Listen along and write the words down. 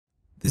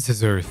This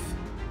is Earth,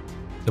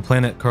 the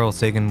planet Carl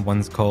Sagan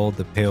once called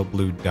the pale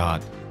blue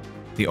dot,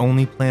 the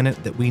only planet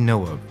that we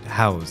know of to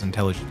house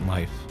intelligent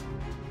life.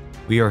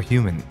 We are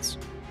humans.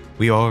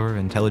 We are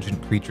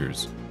intelligent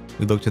creatures.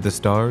 We look to the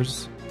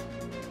stars,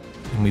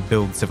 and we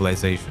build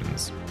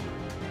civilizations.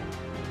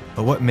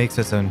 But what makes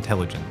us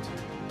intelligent?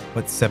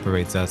 What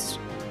separates us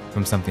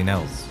from something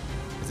else?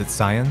 Is it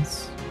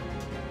science?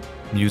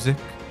 Music?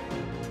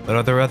 But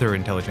are there other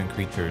intelligent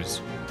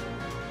creatures?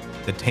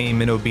 The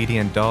tame and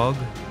obedient dog?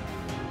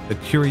 The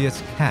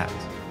curious cat?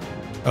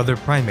 Other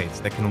primates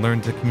that can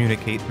learn to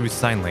communicate through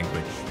sign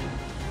language?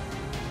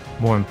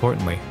 More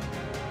importantly,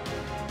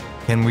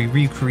 can we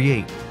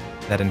recreate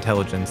that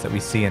intelligence that we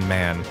see in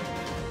man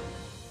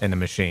in a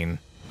machine?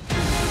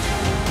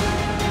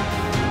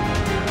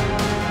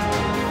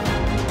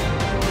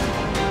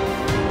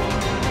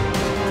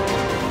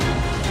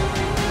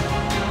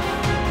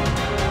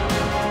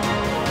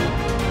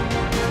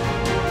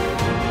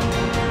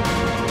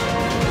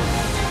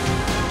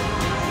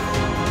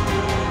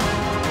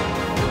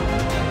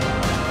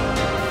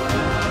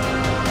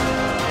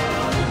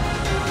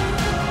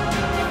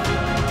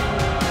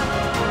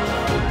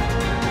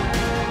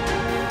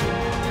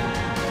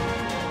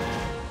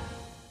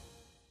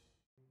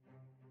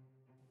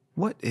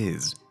 What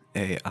is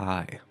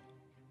AI?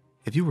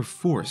 If you were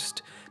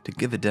forced to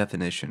give a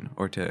definition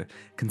or to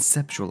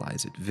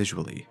conceptualize it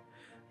visually,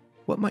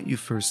 what might you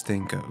first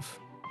think of?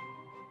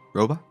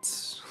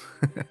 Robots?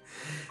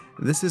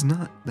 This is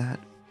not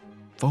that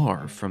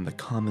far from the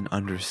common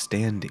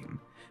understanding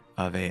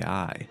of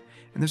AI,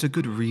 and there's a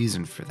good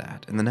reason for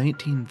that. In the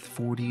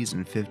 1940s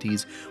and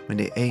 50s, when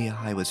the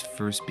AI was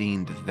first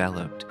being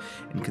developed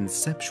and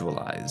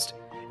conceptualized,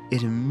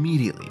 it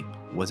immediately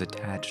was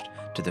attached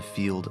to the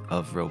field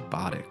of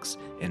robotics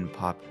in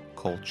pop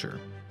culture.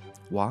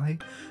 Why?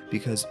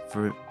 Because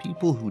for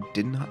people who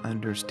did not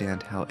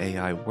understand how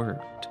AI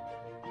worked,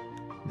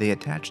 they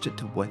attached it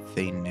to what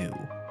they knew.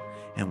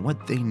 And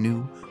what they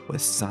knew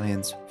was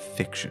science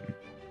fiction.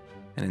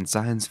 And in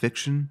science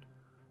fiction,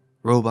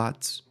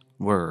 robots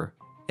were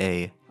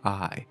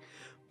AI.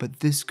 But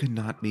this could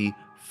not be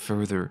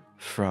further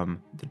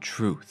from the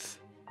truth.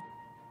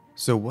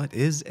 So what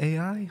is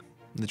AI?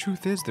 The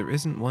truth is there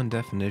isn't one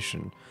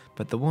definition,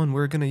 but the one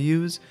we're going to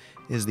use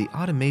is the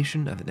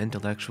automation of an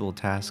intellectual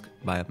task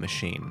by a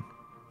machine.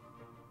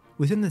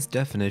 Within this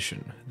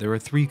definition, there are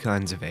three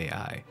kinds of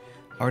AI.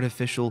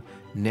 Artificial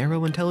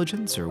narrow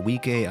intelligence, or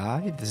weak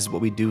AI. This is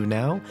what we do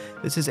now.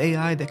 This is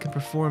AI that can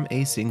perform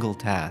a single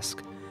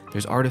task.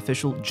 There's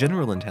artificial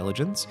general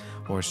intelligence,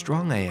 or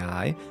strong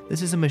AI.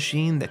 This is a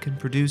machine that can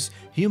produce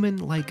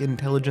human-like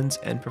intelligence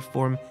and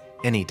perform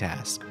any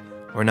task.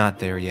 We're not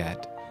there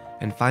yet.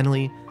 And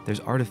finally, there's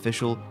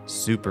artificial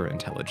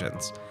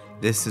superintelligence.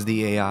 This is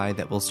the AI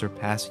that will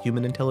surpass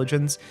human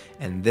intelligence,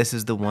 and this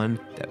is the one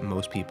that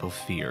most people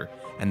fear,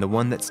 and the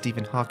one that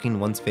Stephen Hawking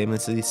once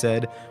famously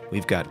said,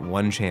 we've got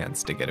one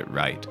chance to get it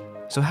right.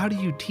 So how do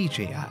you teach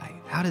AI?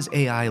 How does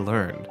AI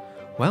learn?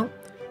 Well,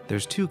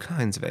 there's two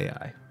kinds of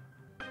AI.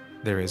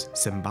 There is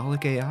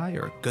symbolic AI,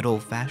 or good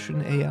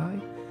old-fashioned AI,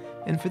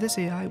 and for this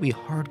AI, we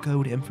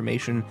hard-code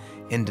information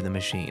into the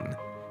machine.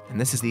 And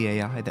this is the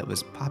AI that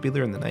was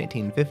popular in the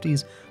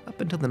 1950s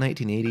up until the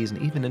 1980s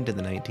and even into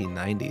the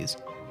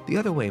 1990s. The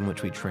other way in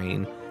which we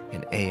train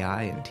an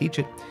AI and teach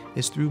it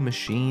is through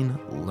machine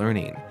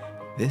learning.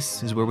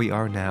 This is where we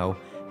are now,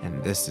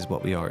 and this is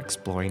what we are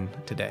exploring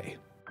today.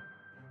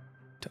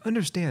 To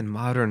understand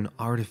modern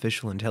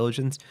artificial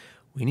intelligence,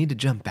 we need to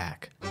jump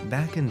back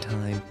in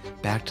time,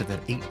 back to the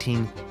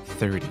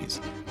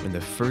 1830s, when the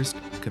first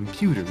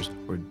computers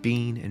were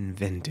being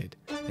invented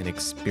and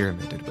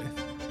experimented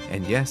with.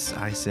 And yes,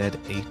 I said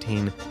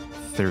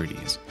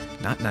 1830s,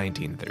 not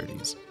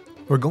 1930s.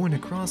 We're going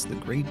across the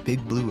great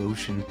big blue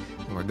ocean,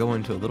 and we're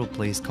going to a little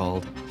place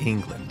called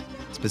England,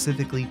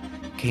 specifically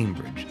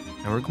Cambridge.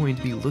 And we're going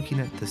to be looking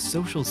at the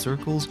social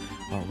circles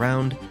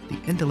around the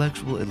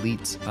intellectual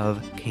elites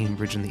of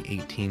Cambridge in the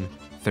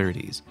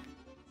 1830s.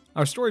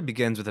 Our story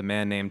begins with a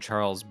man named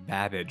Charles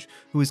Babbage,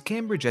 who was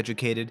Cambridge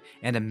educated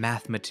and a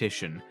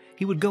mathematician.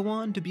 He would go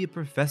on to be a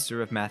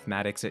professor of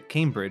mathematics at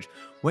Cambridge,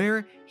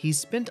 where he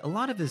spent a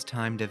lot of his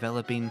time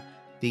developing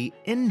the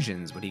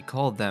engines, what he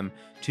called them,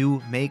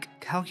 to make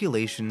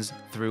calculations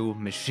through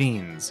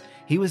machines.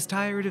 He was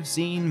tired of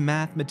seeing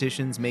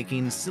mathematicians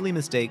making silly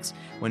mistakes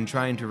when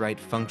trying to write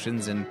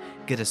functions and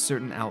get a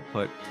certain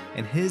output,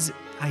 and his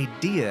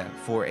idea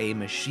for a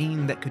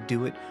machine that could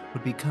do it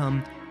would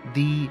become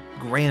the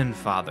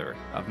grandfather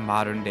of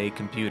modern-day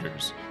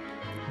computers.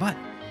 But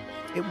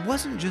it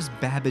wasn't just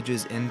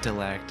Babbage's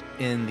intellect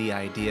in the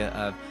idea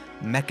of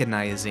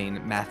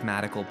mechanizing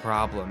mathematical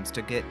problems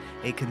to get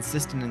a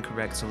consistent and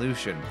correct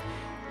solution.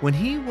 When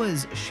he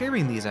was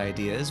sharing these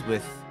ideas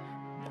with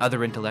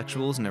other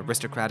intellectuals and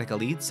aristocratic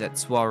elites at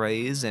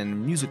soirees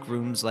and music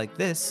rooms like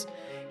this,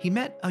 he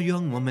met a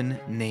young woman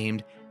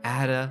named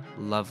Ada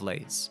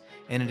Lovelace,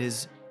 and it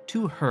is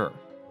to her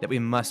that we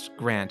must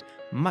grant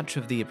much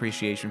of the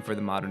appreciation for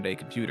the modern-day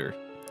computer.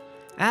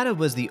 Ada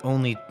was the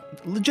only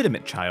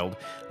legitimate child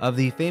of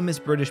the famous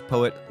British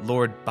poet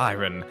Lord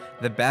Byron,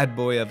 the bad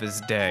boy of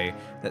his day,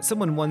 that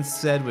someone once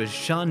said was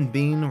Sean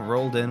Bean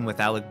rolled in with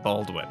Alec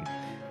Baldwin.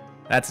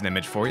 That's an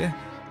image for you.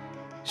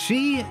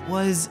 She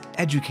was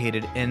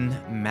educated in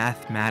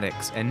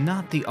mathematics and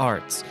not the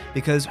arts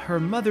because her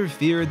mother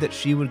feared that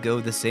she would go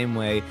the same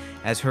way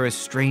as her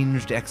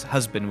estranged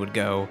ex-husband would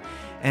go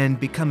and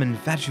become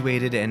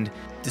infatuated and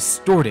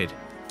distorted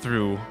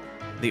through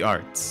the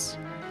arts.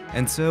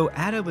 And so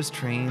Ada was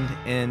trained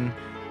in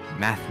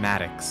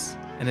mathematics,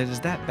 and it is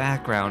that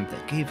background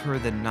that gave her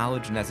the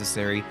knowledge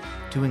necessary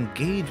to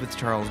engage with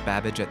Charles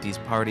Babbage at these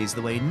parties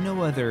the way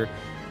no other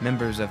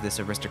members of this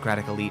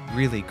aristocratic elite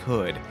really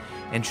could.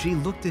 And she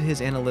looked at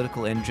his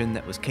analytical engine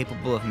that was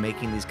capable of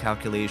making these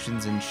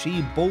calculations, and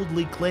she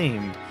boldly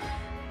claimed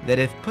that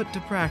if put to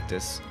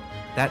practice,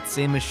 that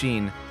same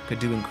machine could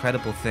do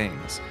incredible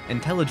things,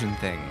 intelligent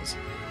things.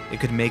 It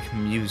could make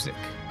music.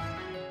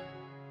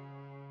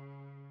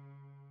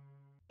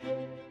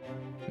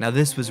 Now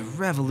this was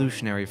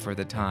revolutionary for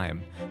the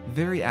time,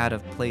 very out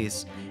of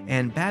place,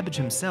 and Babbage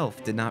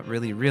himself did not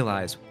really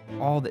realize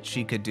all that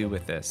she could do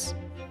with this.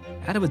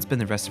 Ada would spend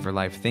the rest of her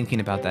life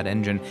thinking about that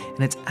engine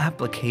and its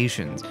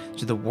applications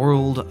to the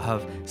world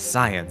of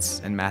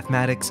science and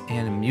mathematics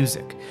and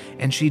music,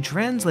 and she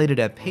translated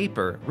a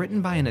paper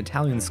written by an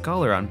Italian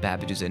scholar on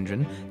Babbage's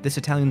engine. This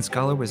Italian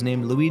scholar was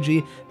named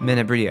Luigi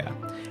Menabrea,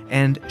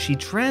 and she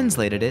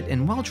translated it,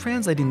 and while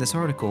translating this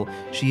article,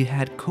 she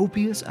had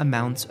copious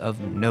amounts of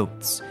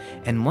notes,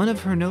 and one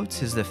of her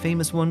notes is the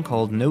famous one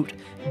called Note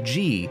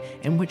G,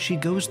 in which she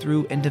goes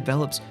through and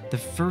develops the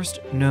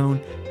first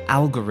known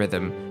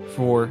algorithm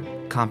for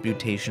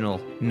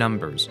computational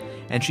numbers.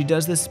 And she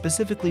does this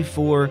specifically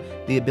for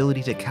the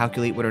ability to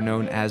calculate what are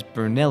known as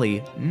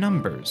Bernoulli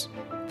numbers.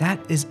 That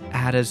is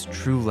Ada's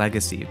true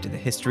legacy to the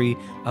history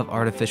of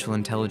artificial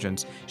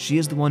intelligence. She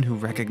is the one who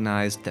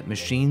recognized that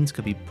machines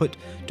could be put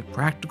to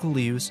practical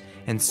use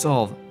and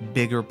solve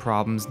bigger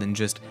problems than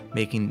just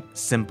making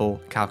simple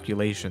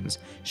calculations.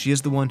 She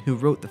is the one who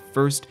wrote the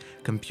first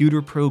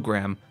computer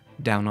program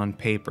down on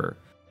paper.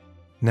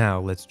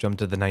 Now, let's jump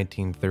to the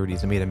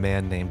 1930s and meet a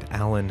man named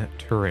Alan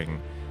Turing,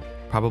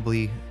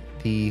 probably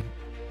the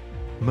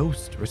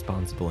most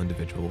responsible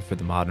individual for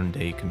the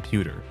modern-day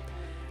computer.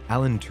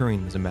 Alan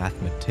Turing was a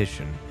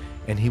mathematician,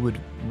 and he would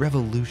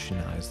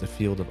revolutionize the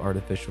field of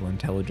artificial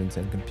intelligence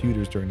and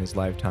computers during his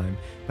lifetime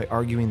by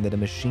arguing that a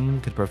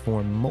machine could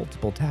perform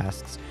multiple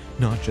tasks,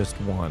 not just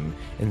one,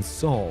 and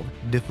solve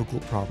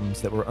difficult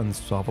problems that were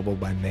unsolvable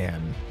by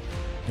man.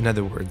 In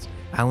other words,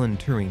 Alan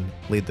Turing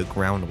laid the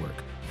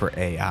groundwork for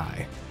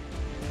AI.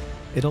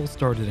 It all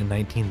started in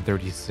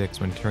 1936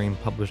 when Turing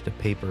published a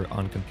paper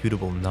on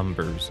computable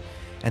numbers.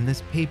 And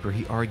this paper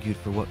he argued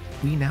for what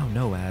we now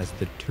know as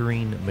the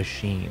Turing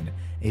machine,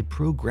 a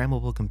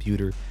programmable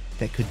computer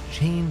that could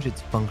change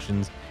its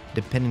functions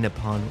depending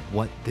upon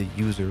what the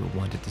user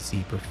wanted to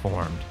see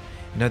performed.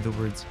 In other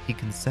words, he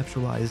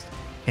conceptualized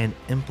and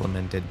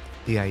implemented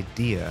the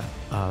idea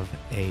of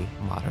a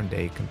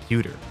modern-day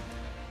computer.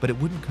 But it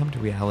wouldn't come to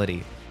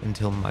reality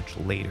until much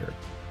later.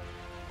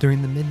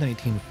 During the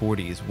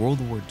mid-1940s, World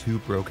War II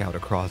broke out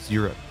across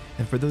Europe,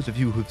 and for those of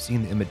you who've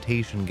seen The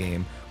Imitation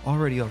Game,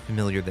 already are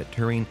familiar that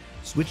Turing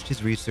switched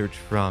his research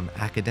from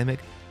academic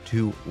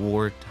to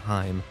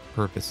wartime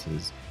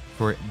purposes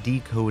for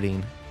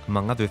decoding,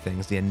 among other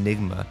things, the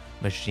Enigma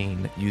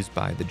machine used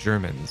by the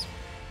Germans.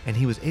 And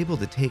he was able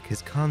to take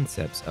his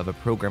concepts of a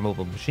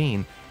programmable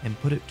machine and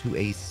put it to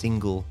a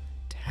single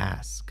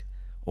task.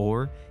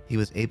 Or he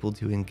was able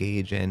to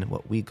engage in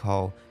what we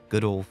call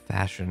good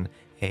old-fashioned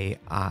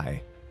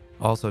AI,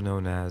 also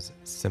known as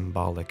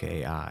symbolic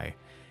AI.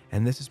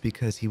 And this is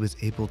because he was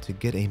able to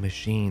get a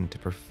machine to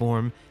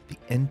perform the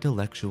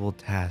intellectual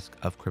task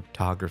of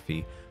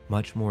cryptography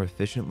much more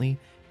efficiently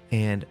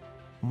and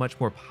much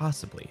more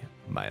possibly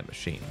by a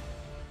machine.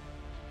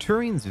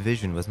 Turing's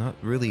vision was not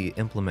really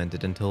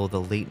implemented until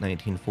the late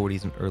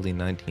 1940s and early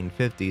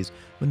 1950s,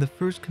 when the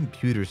first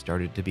computers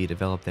started to be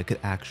developed that could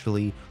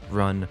actually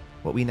run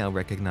what we now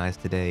recognize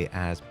today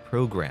as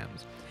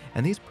programs.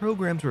 And these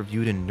programs were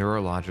viewed in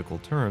neurological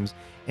terms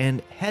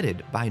and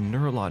headed by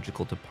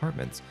neurological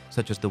departments,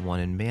 such as the one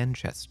in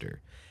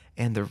Manchester.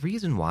 And the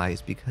reason why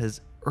is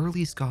because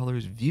early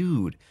scholars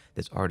viewed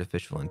this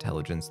artificial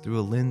intelligence through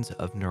a lens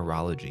of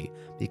neurology,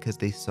 because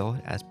they saw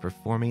it as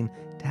performing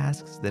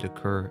tasks that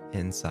occur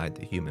inside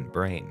the human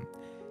brain.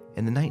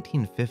 In the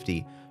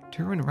 1950s,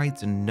 Turing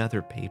writes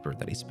another paper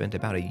that he spent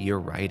about a year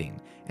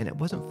writing, and it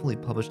wasn't fully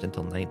published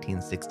until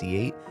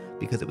 1968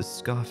 because it was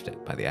scoffed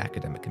at by the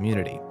academic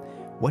community.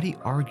 What he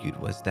argued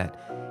was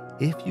that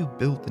if you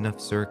built enough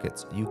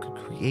circuits, you could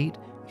create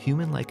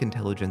human-like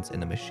intelligence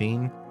in a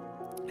machine,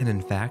 and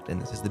in fact, and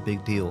this is the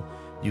big deal,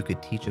 you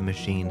could teach a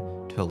machine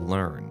to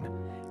learn.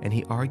 And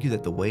he argued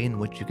that the way in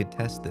which you could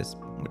test this,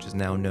 which is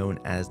now known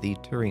as the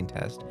Turing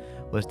test,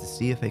 was to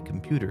see if a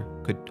computer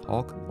could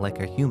talk like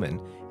a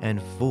human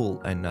and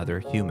fool another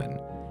human.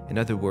 In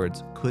other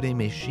words, could a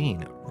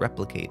machine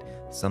replicate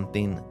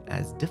something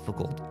as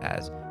difficult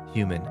as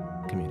human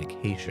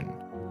communication?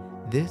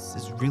 This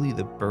is really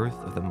the birth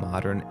of the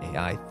modern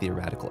AI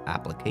theoretical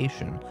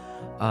application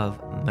of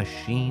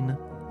machine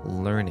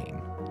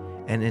learning.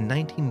 And in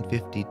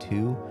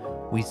 1952,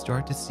 we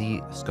start to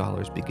see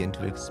scholars begin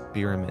to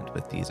experiment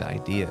with these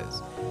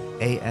ideas.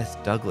 A.S.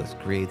 Douglas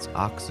creates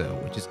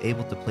AlphaGo, which is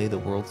able to play the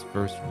world's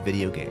first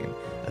video game,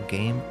 a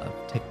game of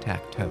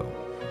tic-tac-toe.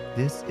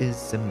 This is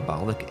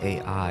symbolic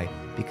AI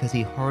because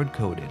he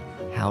hard-coded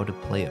how to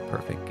play a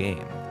perfect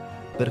game.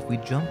 But if we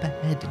jump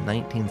ahead to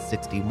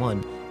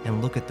 1961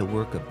 and look at the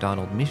work of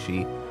Donald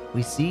Michie,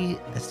 we see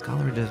a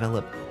scholar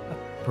develop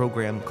a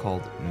program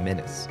called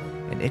Menace,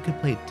 and it could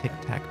play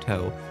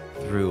tic-tac-toe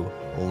through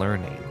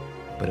learning.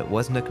 But it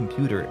wasn't a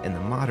computer in the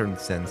modern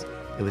sense,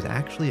 it was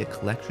actually a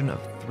collection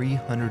of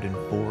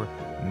 304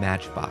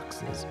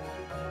 matchboxes.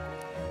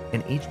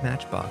 And each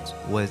matchbox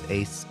was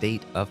a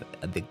state of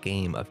the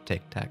game of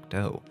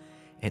tic-tac-toe.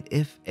 And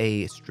if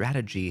a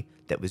strategy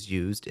that was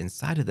used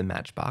inside of the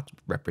matchbox,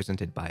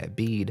 represented by a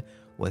bead,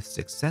 was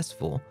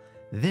successful,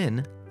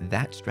 then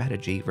that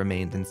strategy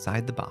remained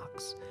inside the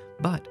box.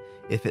 But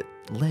if it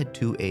led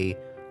to a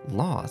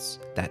loss,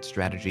 that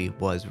strategy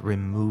was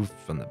removed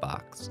from the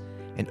box.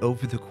 And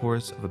over the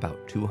course of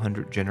about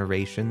 200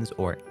 generations,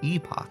 or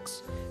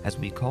epochs as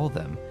we call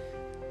them,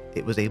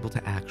 it was able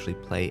to actually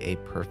play a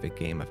perfect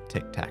game of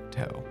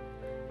tic-tac-toe.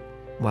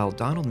 While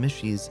Donald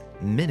Michie's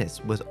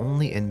Menace was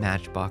only in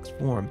matchbox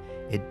form,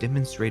 it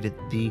demonstrated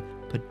the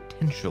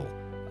potential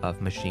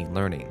of machine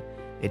learning.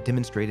 It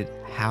demonstrated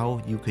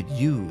how you could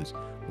use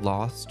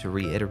loss to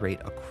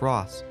reiterate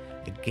across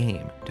a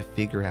game to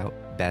figure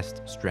out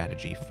best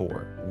strategy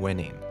for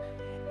winning.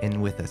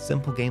 And with a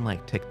simple game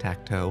like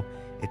tic-tac-toe,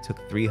 it took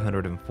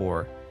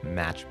 304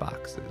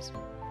 matchboxes.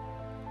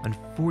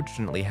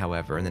 Unfortunately,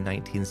 however, in the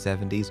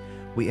 1970s,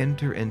 we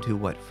enter into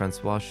what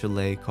Francois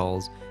Chalet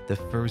calls the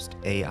first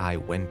AI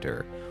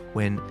winter,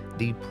 when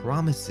the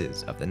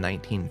promises of the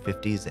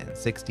 1950s and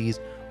 60s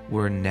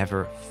were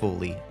never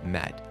fully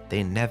met.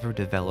 They never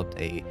developed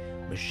a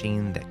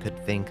machine that could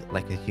think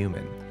like a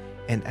human,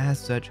 and as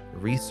such,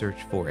 research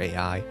for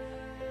AI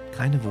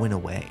kind of went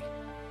away.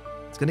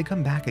 It's going to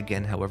come back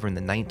again, however, in the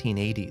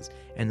 1980s,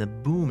 and the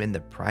boom in the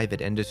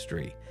private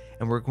industry,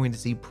 and we're going to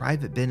see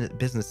private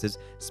businesses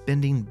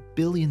spending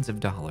billions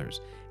of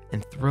dollars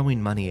and throwing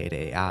money at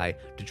AI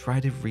to try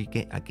to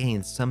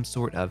gain some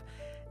sort of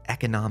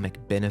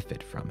economic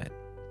benefit from it.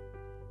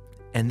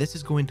 And this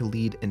is going to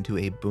lead into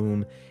a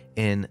boom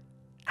in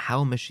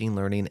how machine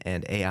learning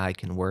and AI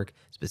can work,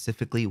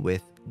 specifically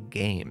with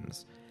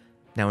games.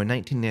 Now, in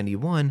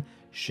 1991,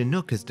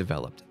 Chinook is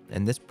developed,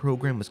 and this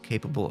program was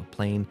capable of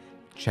playing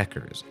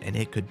checkers, and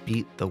it could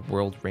beat the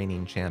world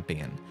reigning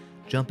champion.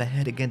 Jump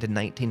ahead again to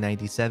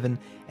 1997,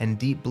 and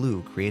Deep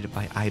Blue, created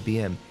by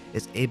IBM,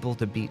 is able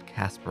to beat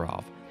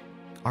Kasparov,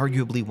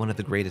 arguably one of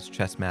the greatest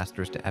chess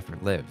masters to ever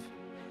live.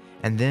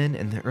 And then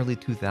in the early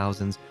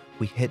 2000s,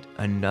 we hit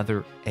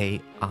another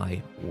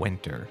AI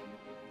winter.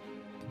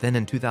 Then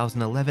in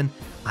 2011,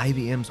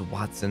 IBM's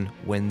Watson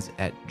wins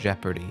at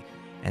Jeopardy!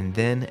 And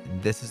then,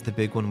 this is the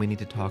big one we need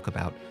to talk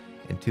about,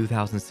 in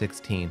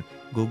 2016,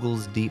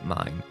 Google's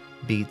DeepMind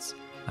beats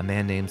a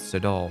man named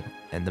Sedol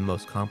in the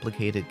most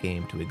complicated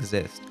game to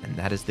exist, and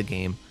that is the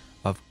game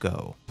of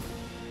Go.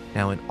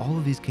 Now, in all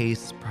of these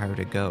cases prior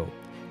to Go,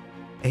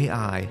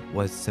 AI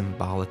was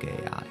symbolic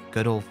AI,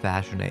 good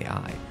old-fashioned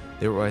AI.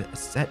 There were a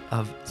set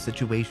of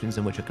situations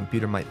in which a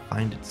computer might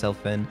find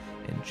itself in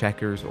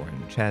checkers or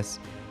in chess,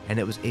 and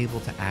it was able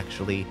to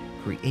actually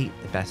create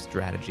the best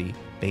strategy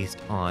based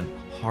on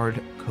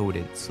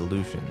hard-coded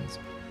solutions.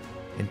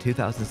 In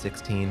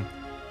 2016,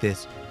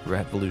 this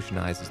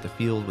revolutionizes the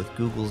field with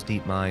Google's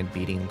DeepMind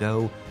beating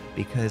Go,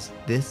 because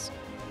this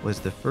was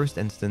the first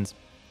instance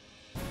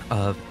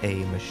of a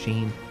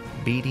machine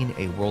beating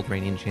a world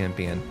reigning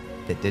champion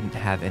that didn't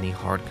have any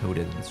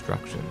hard-coded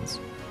instructions.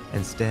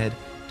 Instead,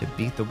 to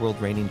beat the world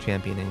reigning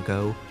champion in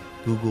Go,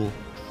 Google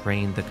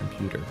trained the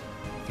computer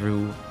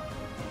through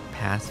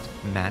past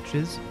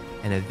matches,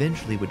 and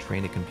eventually would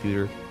train a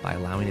computer by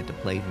allowing it to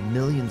play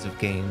millions of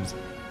games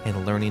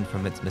and learning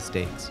from its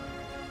mistakes.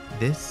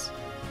 This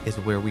is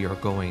where we are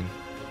going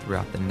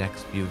throughout the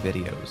next few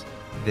videos.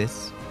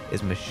 This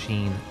is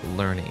machine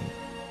learning.